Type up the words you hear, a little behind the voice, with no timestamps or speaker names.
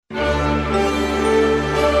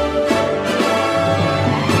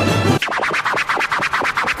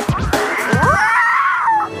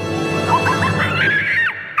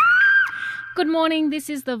morning. This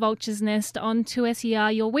is the Vulture's Nest on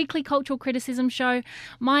 2SER, your weekly cultural criticism show.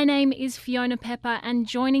 My name is Fiona Pepper, and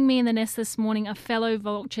joining me in the nest this morning are fellow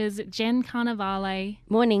Vultures Jen Carnevale.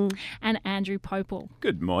 Morning. And Andrew Popel.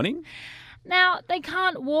 Good morning. Now, they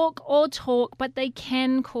can't walk or talk, but they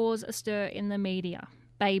can cause a stir in the media.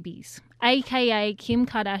 Babies, aka Kim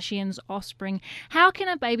Kardashian's offspring. How can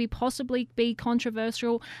a baby possibly be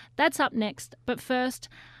controversial? That's up next. But first,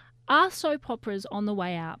 are soap operas on the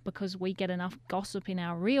way out because we get enough gossip in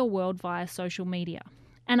our real world via social media?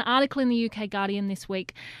 An article in the UK Guardian this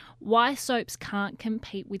week, why soaps can't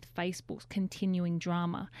compete with Facebook's continuing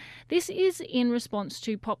drama. This is in response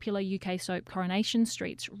to popular UK soap Coronation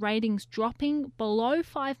Street's ratings dropping below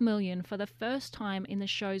 5 million for the first time in the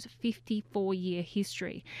show's 54-year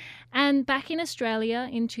history. And back in Australia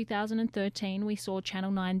in 2013, we saw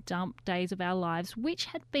Channel 9 dump Days of Our Lives, which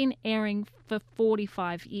had been airing for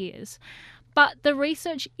 45 years. But the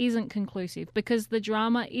research isn't conclusive because the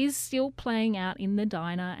drama is still playing out in the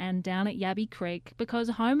diner and down at Yabby Creek because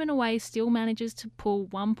Home and Away still manages to pull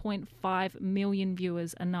 1.5 million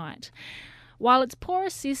viewers a night, while its poorer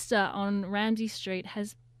sister on Ramsay Street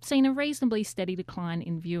has seen a reasonably steady decline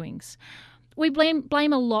in viewings. We blame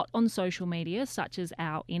a lot on social media, such as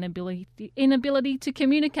our inability to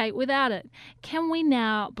communicate without it. Can we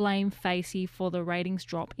now blame Facey for the ratings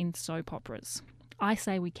drop in soap operas? I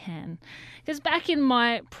say we can. Because back in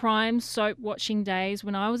my prime soap watching days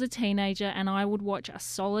when I was a teenager and I would watch a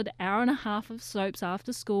solid hour and a half of soaps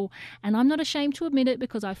after school, and I'm not ashamed to admit it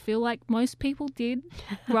because I feel like most people did,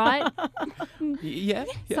 right? Yeah.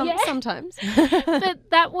 Sometimes.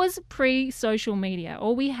 But that was pre-social media.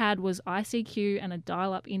 All we had was ICQ and a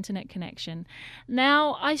dial-up internet connection.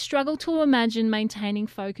 Now I struggle to imagine maintaining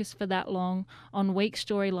focus for that long on weak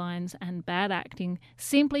storylines and bad acting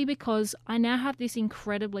simply because I now have this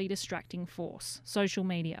incredibly distracting force, social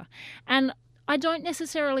media. And I don't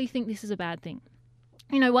necessarily think this is a bad thing.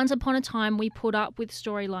 You know, once upon a time, we put up with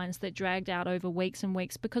storylines that dragged out over weeks and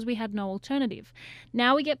weeks because we had no alternative.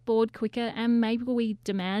 Now we get bored quicker and maybe we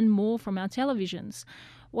demand more from our televisions.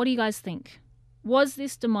 What do you guys think? Was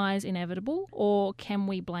this demise inevitable, or can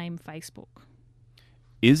we blame Facebook?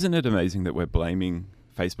 Isn't it amazing that we're blaming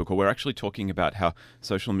Facebook, or we're actually talking about how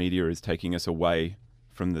social media is taking us away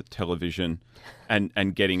from the television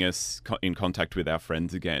and getting us in contact with our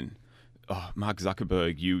friends again? Oh, Mark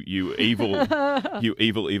Zuckerberg, you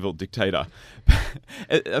evil dictator.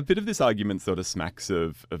 A bit of this argument sort of smacks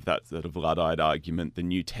of that sort of Luddite argument, the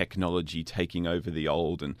new technology taking over the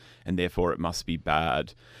old and therefore it must be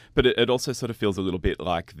bad. But it also sort of feels a little bit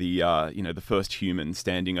like the first human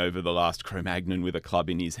standing over the last Cro-Magnon with a club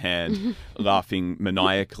in his hand, laughing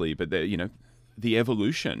maniacally. But the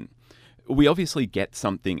evolution. We obviously get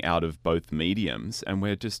something out of both mediums, and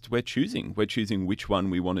we're choosing which one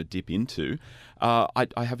we want to dip into. I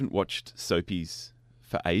haven't watched soapies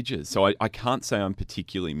for ages, so I can't say I'm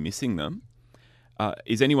particularly missing them.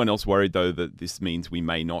 Is anyone else worried, though, that this means we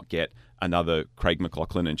may not get another Craig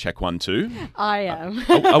McLachlan and Check 1 2? I am.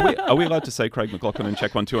 Are we allowed to say Craig McLachlan and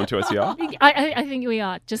Check 1 2 on 2SER? I think we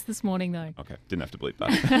are, just this morning, though. Okay, didn't have to bleep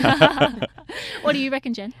that. What do you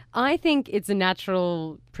reckon, Jen? I think it's a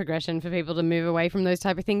natural progression for people to move away from those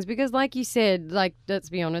type of things because, like you said, let's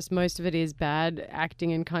be honest, most of it is bad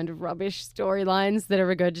acting and kind of rubbish storylines that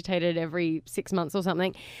are regurgitated every 6 months or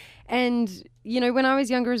something. And, when I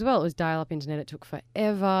was younger as well, it was dial-up internet. It took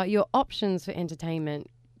forever. Your options for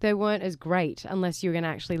entertainment, they weren't as great unless you were going to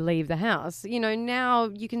actually leave the house. Now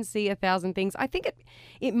you can see 1,000 things. I think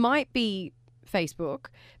it might be Facebook,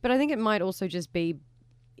 but I think it might also just be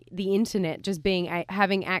the internet, just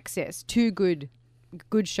having access to good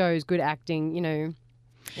shows, good acting,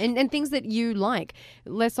 and things that you like.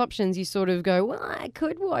 Less options, you sort of go, well, I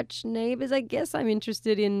could watch Neighbours. I guess I'm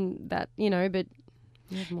interested in that, but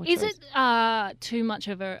is it too much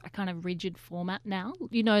of a kind of rigid format now?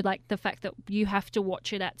 Like the fact that you have to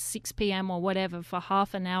watch it at 6 p.m. or whatever for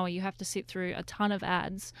half an hour, you have to sit through a ton of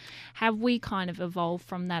ads. Have we kind of evolved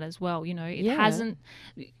from that as well? It hasn't.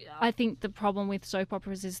 I think the problem with soap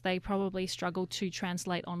operas is they probably struggle to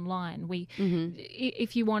translate online.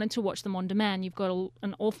 If you wanted to watch them on demand, you've got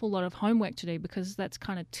an awful lot of homework to do because that's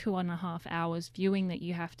kind of 2.5 hours viewing that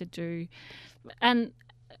you have to do. And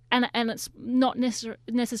it's not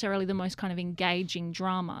necessarily the most kind of engaging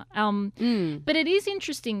drama. But it is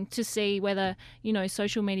interesting to see whether,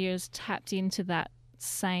 social media has tapped into that that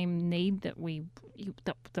same need that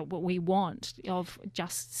what we want of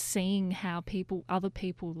just seeing how other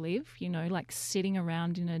people live, you know, like sitting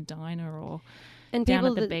around in a diner or And down people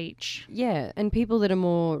at the that, beach. yeah, and people that are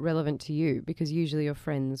more relevant to you, because usually you're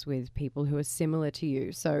friends with people who are similar to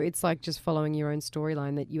you. So it's like just following your own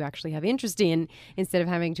storyline that you actually have interest in, instead of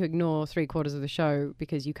having to ignore 3/4 of the show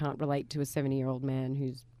because you can't relate to a 70-year-old man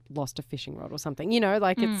who's lost a fishing rod or something. You know,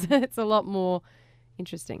 like it's a lot more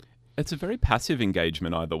interesting. It's a very passive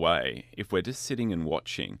engagement either way. If we're just sitting and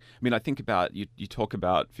watching, I mean, I think about you talk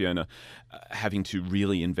about, Fiona, having to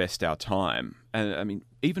really invest our time. And I mean,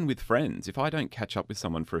 even with friends, if I don't catch up with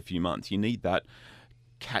someone for a few months, you need that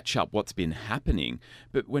catch up what's been happening.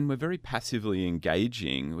 But when we're very passively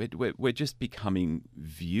engaging, we're just becoming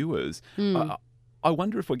viewers. I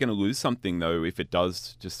wonder if we're going to lose something, though, if it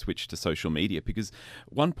does just switch to social media, because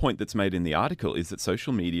one point that's made in the article is that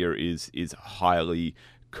social media is highly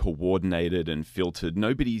coordinated and filtered.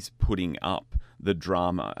 Nobody's putting up the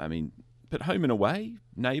drama. I mean, but Home and Away,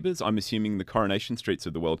 Neighbours, I'm assuming the Coronation Streets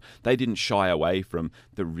of the world, they didn't shy away from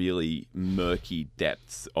the really murky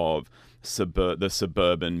depths of the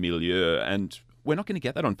suburban milieu. And we're not going to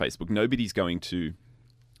get that on Facebook. Nobody's going to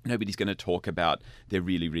talk about their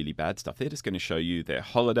really, really bad stuff. They're just going to show you their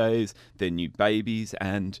holidays, their new babies,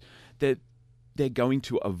 and they're going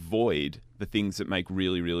to avoid the things that make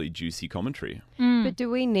really, really juicy commentary. But do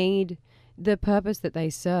we need the purpose that they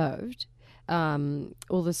served?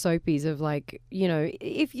 All the soapies of, like, you know,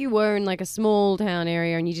 if you were in like a small town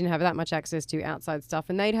area and you didn't have that much access to outside stuff,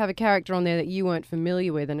 and they'd have a character on there that you weren't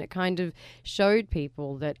familiar with, and it kind of showed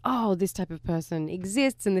people that, oh, this type of person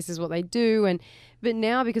exists and this is what they do. But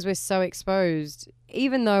now, because we're so exposed,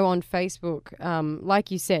 even though on Facebook,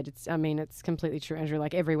 like you said, it's completely true, Andrew,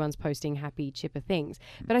 like everyone's posting happy, chipper things.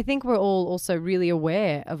 But I think we're all also really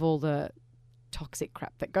aware of all the toxic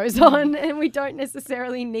crap that goes on, and we don't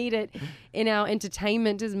necessarily need it in our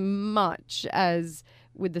entertainment as much as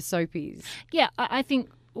with the soapies. Yeah, I think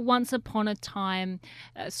once upon a time,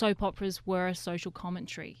 soap operas were a social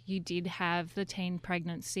commentary. You did have the teen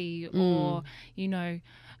pregnancy or, you know,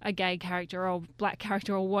 a gay character or black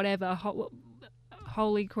character or whatever.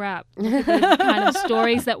 Holy crap, look at the kind of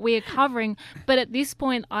stories that we're covering. But at this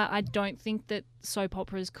point, I don't think that soap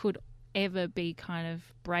operas could ever be kind of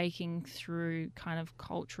breaking through kind of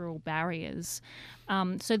cultural barriers.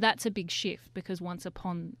 So that's a big shift, because once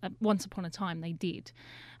upon a time they did.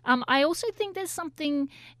 I also think there's something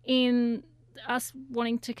in us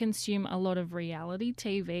wanting to consume a lot of reality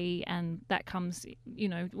TV, and that comes, you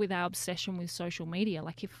know, with our obsession with social media.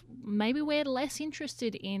 Like, if maybe we're less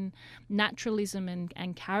interested in naturalism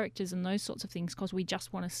and characters and those sorts of things because we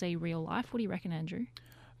just want to see real life. What do you reckon, Andrew?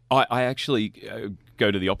 I actually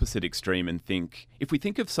go to the opposite extreme and think, if we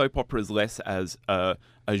think of soap operas less as a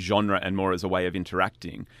genre and more as a way of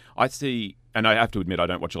interacting, I see, and I have to admit I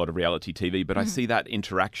don't watch a lot of reality TV, but I see that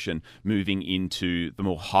interaction moving into the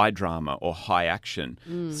more high drama or high action.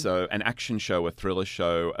 So an action show, a thriller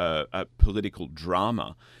show, a political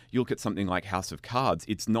drama. You look at something like House of Cards,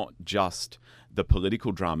 it's not just the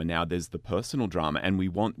political drama now, there's the personal drama, and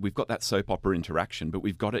we've got that soap opera interaction, but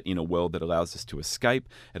we've got it in a world that allows us to escape.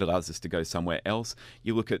 It allows us to go somewhere else.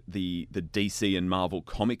 You look at the DC and Marvel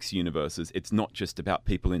Comics universes, it's not just about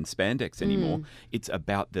people in spandex anymore. It's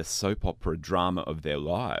about the soap opera drama of their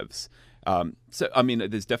lives. So, I mean,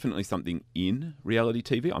 there's definitely something in reality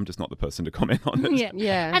TV. I'm just not the person to comment on it.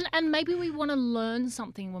 Yeah. And maybe we want to learn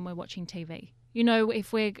something when we're watching TV. You know,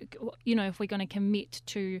 if we're going to commit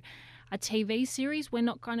to a TV series, we're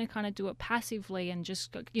not going to kind of do it passively and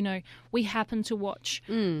just, you know, we happen to watch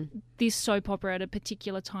this soap opera at a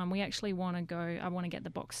particular time. We actually want to I want to get the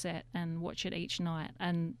box set and watch it each night.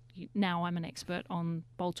 And now I'm an expert on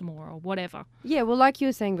Baltimore or whatever. Yeah, well, like you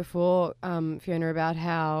were saying before, Fiona, about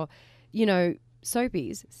how, you know,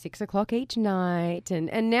 soapies, 6 o'clock each night.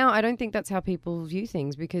 And now I don't think that's how people view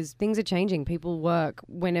things, because things are changing. People work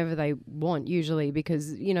whenever they want, usually,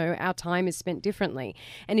 because, you know, our time is spent differently.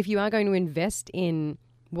 And if you are going to invest in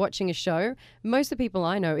watching a show, most of the people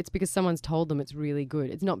I know, it's because someone's told them it's really good.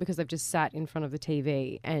 It's not because they've just sat in front of the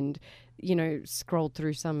TV and, you know, scrolled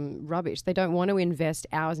through some rubbish. They don't want to invest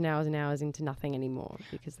hours and hours and hours into nothing anymore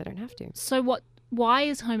because they don't have to. So why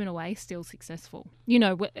is Home and Away still successful? You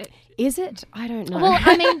know, is it? I don't know. Well,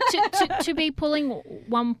 I mean, to be pulling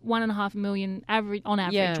 1.5 million on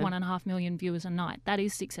average, 1.5 million viewers a night, that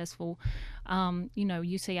is successful. You know,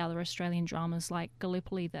 you see other Australian dramas like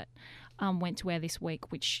Gallipoli that went to air this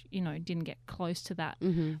week, which, you know, didn't get close to that,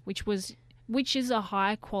 which is a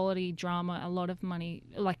high quality drama, a lot of money,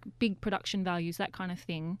 like big production values, that kind of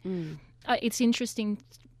thing. It's interesting.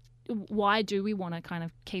 Why do we want to kind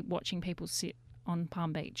of keep watching people sit on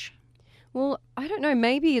Palm Beach? Well, I don't know.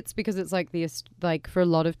 Maybe it's because it's like for a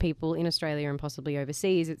lot of people in Australia and possibly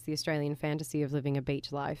overseas, it's the Australian fantasy of living a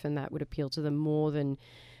beach life, and that would appeal to them more than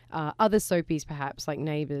other soapies, perhaps like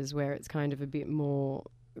Neighbours, where it's kind of a bit more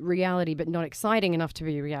reality, but not exciting enough to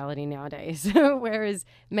be reality nowadays. Whereas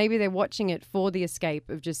maybe they're watching it for the escape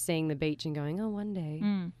of just seeing the beach and going, oh, one day,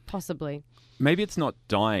 possibly. Maybe it's not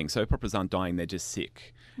dying. Soap operas aren't dying; they're just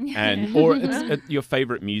sick. Or it's your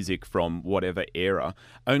favourite music from whatever era.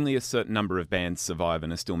 Only a certain number of bands survive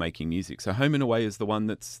and are still making music. So Home and Away is the one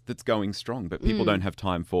that's going strong, but people don't have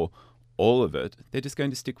time for all of it. They're just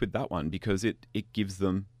going to stick with that one because it gives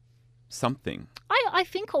them something. I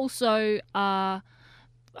think also Home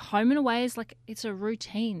and Away is like, it's a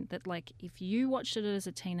routine that, like, if you watched it as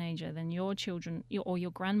a teenager, then your children or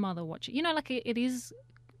your grandmother watch it. You know, like it is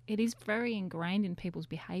very ingrained in people's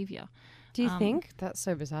behaviour. Do you think? That's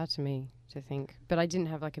so bizarre to me to think. But I didn't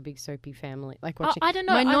have like a big soapy family. Like watching. I don't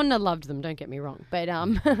know. My nonna loved them, don't get me wrong. But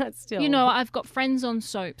still. You know, I've got friends on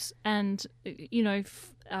soaps and, you know,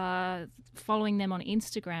 following them on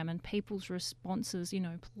Instagram, and people's responses, you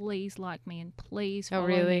know, please like me and please follow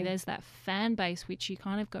me. There's that fan base which you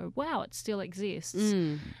kind of go, wow, it still exists.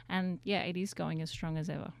 And yeah, it is going as strong as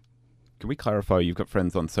ever. Can we clarify? You've got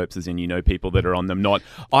friends on soaps as in you know people that are on them. Not,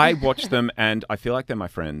 I watch them and I feel like they're my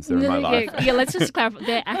friends. They're in my life. Yeah, let's just clarify.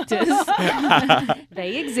 They're actors.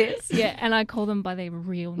 They exist. Yeah, and I call them by their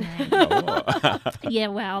real name. Oh. Yeah,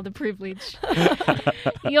 wow, the privilege.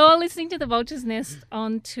 You're listening to The Vulture's Nest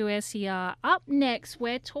on 2SER. Up next,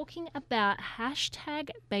 we're talking about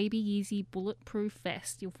 #Baby Yeezy Bulletproof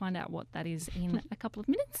Vest. You'll find out what that is in a couple of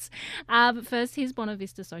minutes. But first, here's Buona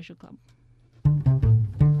Vista Social Club.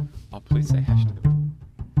 Oh, please say hashtag.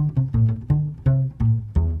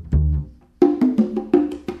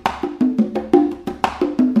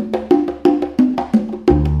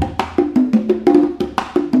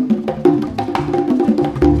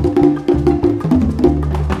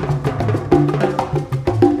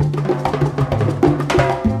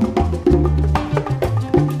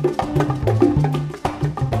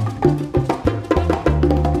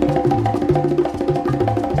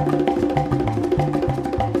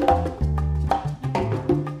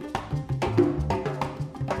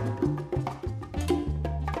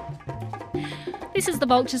 This is The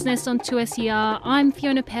Vulture's Nest on 2SER. I'm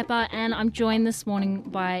Fiona Pepper and I'm joined this morning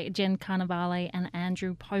by Jen Carnevale and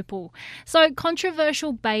Andrew Popel. So,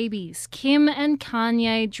 controversial babies. Kim and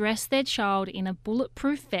Kanye dressed their child in a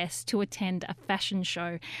bulletproof vest to attend a fashion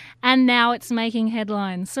show. And now it's making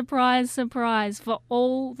headlines. Surprise, surprise, for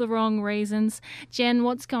all the wrong reasons. Jen,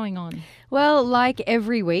 what's going on? Well, like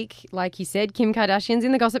every week, like you said, Kim Kardashian's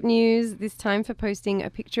in the gossip news, this time for posting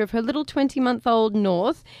a picture of her little 20-month-old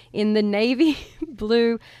North in the navy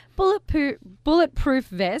blue bulletproof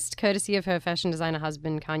vest, courtesy of her fashion designer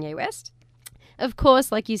husband, Kanye West. Of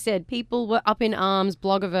course, like you said, people were up in arms.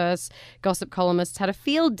 Bloggerverse gossip columnists had a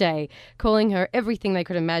field day, calling her everything they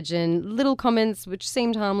could imagine. Little comments which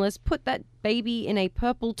seemed harmless. Put that baby in a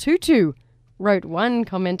purple tutu, wrote one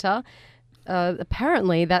commenter.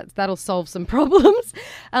 Apparently that'll solve some problems.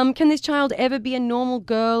 Can this child ever be a normal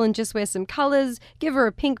girl and just wear some colours? Give her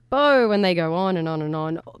a pink bow, and they go on and on and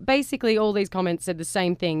on. Basically, all these comments said the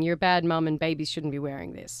same thing. You're a bad mum and babies shouldn't be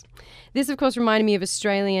wearing this. This, of course, reminded me of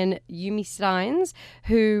Australian Yumi Steins,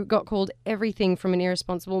 who got called everything from an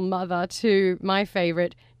irresponsible mother to my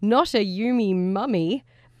favourite, not a Yumi mummy,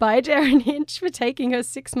 by Darren Hinch for taking her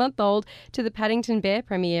 6-month-old to the Paddington Bear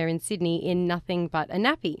premiere in Sydney in nothing but a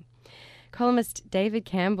nappy. Columnist David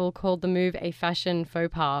Campbell called the move a fashion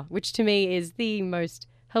faux pas, which to me is the most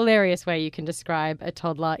hilarious way you can describe a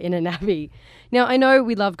toddler in a nappy. Now, I know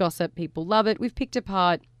we love gossip. People love it. We've picked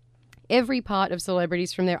apart every part of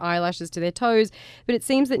celebrities from their eyelashes to their toes, but it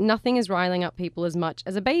seems that nothing is riling up people as much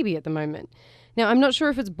as a baby at the moment. Now, I'm not sure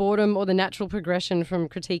if it's boredom or the natural progression from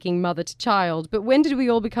critiquing mother to child, but when did we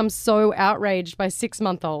all become so outraged by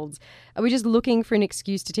 6-month-olds? Are we just looking for an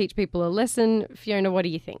excuse to teach people a lesson? Fiona, what do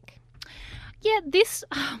you think? Yeah,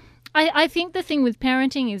 I think the thing with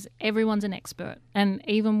parenting is everyone's an expert. And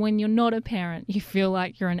even when you're not a parent, you feel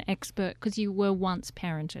like you're an expert because you were once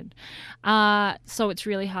parented. So it's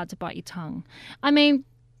really hard to bite your tongue. I mean,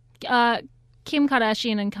 Kim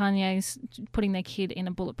Kardashian and Kanye's putting their kid in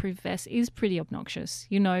a bulletproof vest is pretty obnoxious.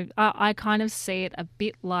 You know, I kind of see it a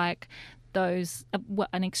bit like those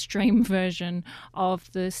an extreme version of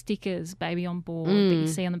the stickers baby on board that you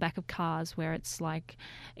see on the back of cars, where it's like,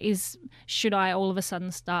 should I all of a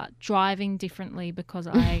sudden start driving differently because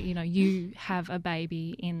you have a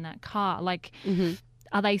baby in that car? Like,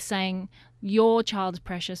 are they saying your child's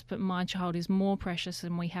precious but my child is more precious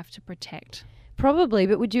and we have to protect Probably,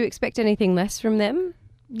 but would you expect anything less from them?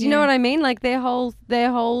 Do you know what I mean? Like their whole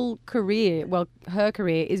career, well, her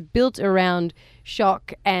career is built around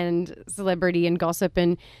shock and celebrity and gossip,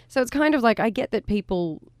 and so it's kind of like I get that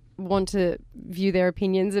people want to view their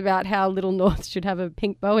opinions about how Little North should have a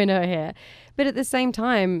pink bow in her hair, but at the same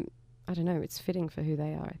time, I don't know, it's fitting for who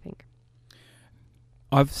they are, I think.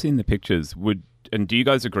 I've seen the pictures. And do you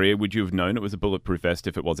guys agree? Would you have known it was a bulletproof vest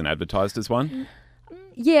if it wasn't advertised as one?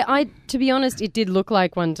 Yeah, to be honest, it did look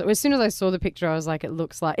like one. As soon as I saw the picture, I was like, it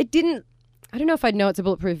looks like... It didn't... I don't know if I'd know it's a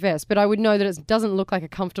bulletproof vest, but I would know that it doesn't look like a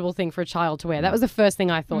comfortable thing for a child to wear. That was the first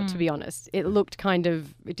thing I thought, to be honest. It looked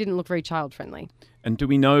it didn't look very child-friendly. And do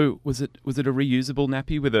we know, was it a reusable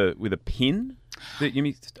nappy with a pin? That you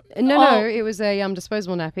mean? No, it was a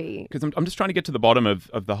disposable nappy. Because I'm just trying to get to the bottom of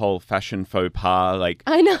the whole fashion faux pas, like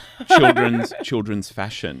I know. children's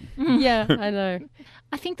fashion. Yeah, I know.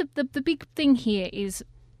 I think the big thing here is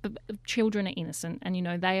children are innocent, and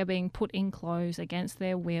they are being put in clothes against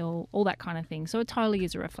their will, all that kind of thing. So it totally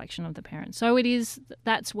is a reflection of the parents. So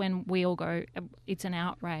that's when we all go, it's an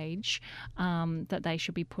outrage that they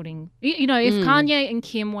should be putting. If Kanye and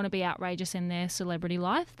Kim want to be outrageous in their celebrity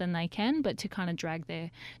life, then they can. But to kind of drag their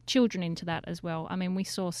children into that as well. I mean, we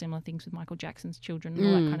saw similar things with Michael Jackson's children and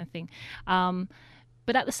all that kind of thing.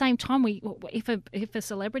 But at the same time, if a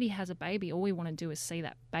celebrity has a baby, all we want to do is see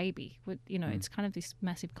that baby. It's kind of this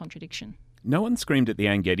massive contradiction. No one screamed at the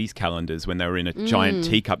Ann Geddes calendars when they were in a giant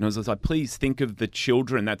teacup. And it was like, please think of the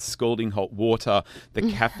children, that scalding hot water, the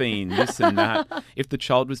caffeine, this and that. If the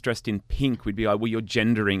child was dressed in pink, we'd be like, well, you're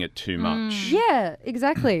gendering it too much. Yeah,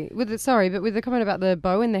 exactly. But with the comment about the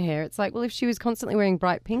bow in the hair, it's like, well, if she was constantly wearing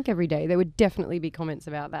bright pink every day, there would definitely be comments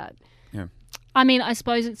about that. Yeah. I mean, I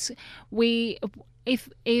suppose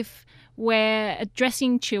if we're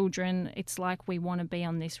addressing children, it's like we want to be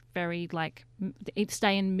on this very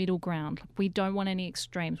stay in middle ground. We don't want any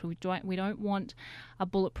extremes. We don't want a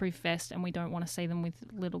bulletproof vest, and we don't want to see them with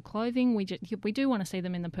little clothing. We do want to see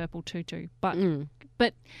them in the purple tutu.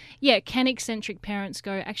 But yeah, can eccentric parents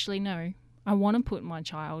go, actually no, I want to put my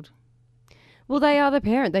child. Well, they are the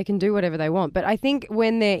parent. They can do whatever they want. But I think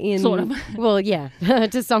when they're in... Sort of. Well, yeah,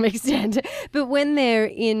 to some extent. But when they're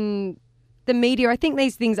in the media, I think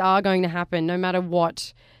these things are going to happen. No matter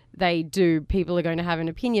what they do, people are going to have an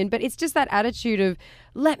opinion. But it's just that attitude of,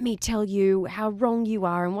 let me tell you how wrong you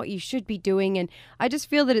are and what you should be doing. And I just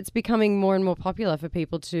feel that it's becoming more and more popular for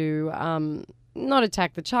people to not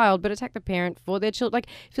attack the child, but attack the parent for their children. Like,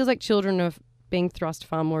 it feels like children are being thrust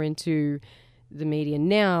far more into the media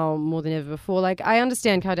now more than ever before. Like, I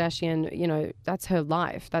understand Kardashian, that's her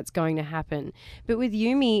life. That's going to happen. But with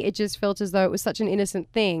Yumi, it just felt as though it was such an innocent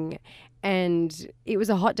thing. And it was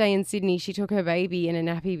a hot day in Sydney. She took her baby in a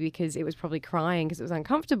nappy because it was probably crying because it was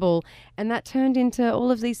uncomfortable. And that turned into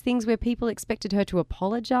all of these things where people expected her to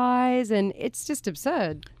apologize. And it's just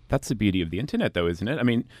absurd. That's the beauty of the internet, though, isn't it? I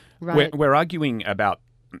mean, Right. we're arguing about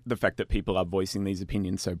the fact that people are voicing these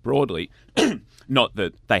opinions so broadly, not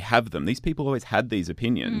that they have them. These people always had these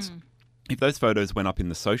opinions. If those photos went up in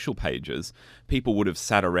the social pages, people would have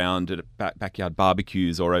sat around at backyard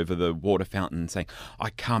barbecues or over the water fountain saying,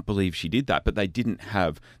 I can't believe she did that. But they didn't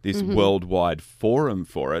have this worldwide forum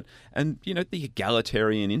for it. And, the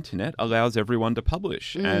egalitarian internet allows everyone to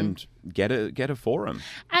publish and get a forum.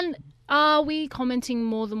 And are we commenting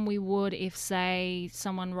more than we would if, say,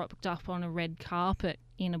 someone rocked up on a red carpet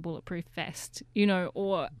in a bulletproof vest,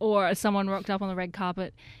 or someone rocked up on the red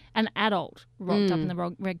carpet, an adult rocked up on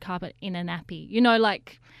the red carpet in a nappy,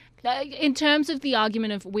 in terms of the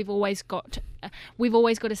argument of we've always got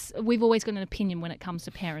an opinion when it comes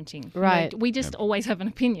to parenting. Right. We just always have an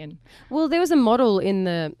opinion. Well, there was a model in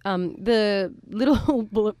the little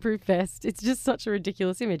bulletproof vest. It's just such a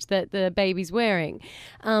ridiculous image that the baby's wearing.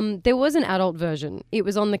 There was an adult version. It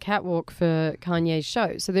was on the catwalk for Kanye's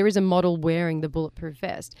show. So there is a model wearing the bulletproof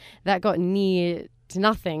vest. That got near to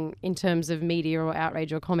nothing in terms of media or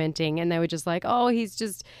outrage or commenting, and they were just like, oh, he's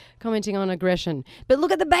just commenting on aggression, but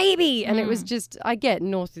look at the baby. And it was just, I get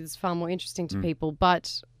North is far more interesting to people,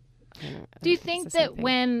 but do you think that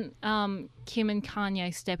when Kim and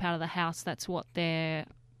Kanye step out of the house, that's what they're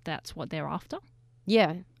after?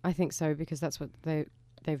 Yeah, I think so, because that's what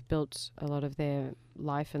they've built a lot of their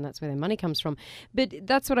life, and that's where their money comes from. But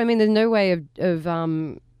that's what I mean. There's no way of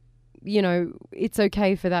it's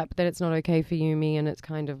okay for that, but then it's not okay for Yumi, and it's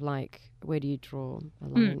kind of like, where do you draw a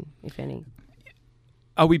line, if any?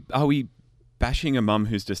 Are we bashing a mum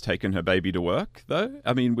who's just taken her baby to work, though.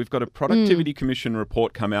 I mean, we've got a Productivity Commission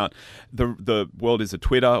report come out. The world is a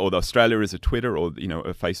Twitter, or the Australia is a Twitter, or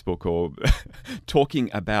a Facebook, or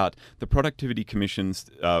talking about the Productivity Commission's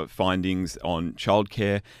findings on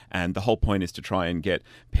childcare, and the whole point is to try and get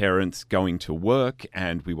parents going to work,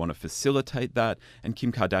 and we want to facilitate that. And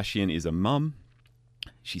Kim Kardashian is a mum.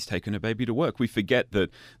 She's taken her baby to work. We forget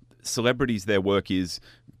that celebrities, their work is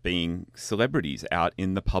being celebrities out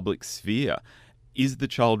in the public sphere. Is the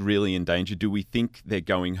child really in danger? Do we think they're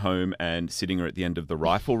going home and sitting her at the end of the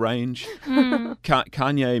rifle range?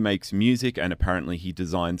 Kanye makes music and apparently he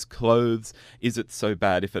designs clothes. Is it so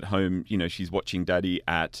bad if at home, she's watching daddy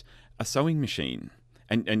at a sewing machine?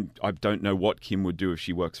 And I don't know what Kim would do if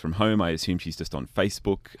she works from home. I assume she's just on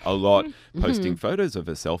Facebook a lot, posting photos of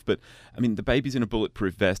herself. But, I mean, the baby's in a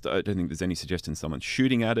bulletproof vest. I don't think there's any suggestion someone's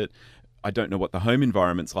shooting at it. I don't know what the home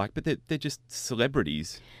environment's like, but they're just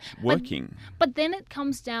celebrities working. But then it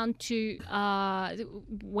comes down to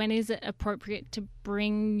when is it appropriate to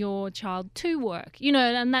bring your child to work?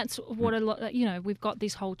 And that's what a lot, we've got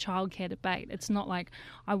this whole childcare debate. It's not like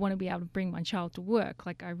I want to be able to bring my child to work.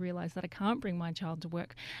 Like I realize that I can't bring my child to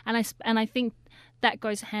work. And I think that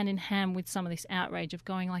goes hand in hand with some of this outrage of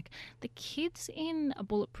going like the kid's in a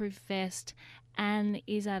bulletproof vest and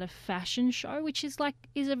is at a fashion show, which is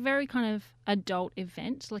a very kind of adult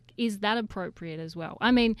event. Like, is that appropriate as well?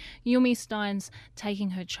 I mean, Yumi Stein's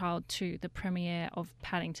taking her child to the premiere of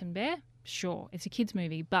Paddington Bear. Sure, it's a kids'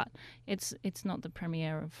 movie, but it's not the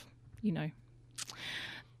premiere of,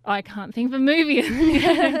 I can't think of a movie.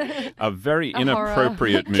 A very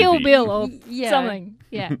inappropriate movie. Kill Bill or something.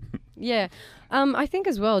 Yeah. Yeah. I think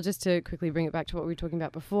as well, just to quickly bring it back to what we were talking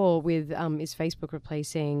about before with is Facebook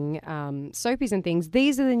replacing soapies and things.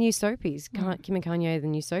 These are the new soapies. Kim and Kanye are the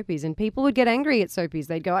new soapies. And people would get angry at soapies.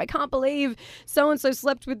 They'd go, I can't believe so-and-so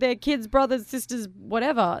slept with their kids, brothers, sisters,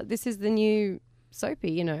 whatever. This is the new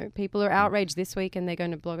soapy, People are outraged this week and they're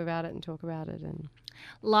going to blog about it and talk about it. And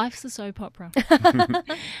life's a soap opera.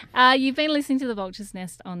 You've been listening to The Vulture's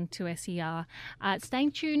Nest on 2SER. Stay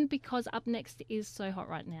tuned because up next is So Hot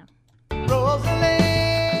Right Now. Rosalie.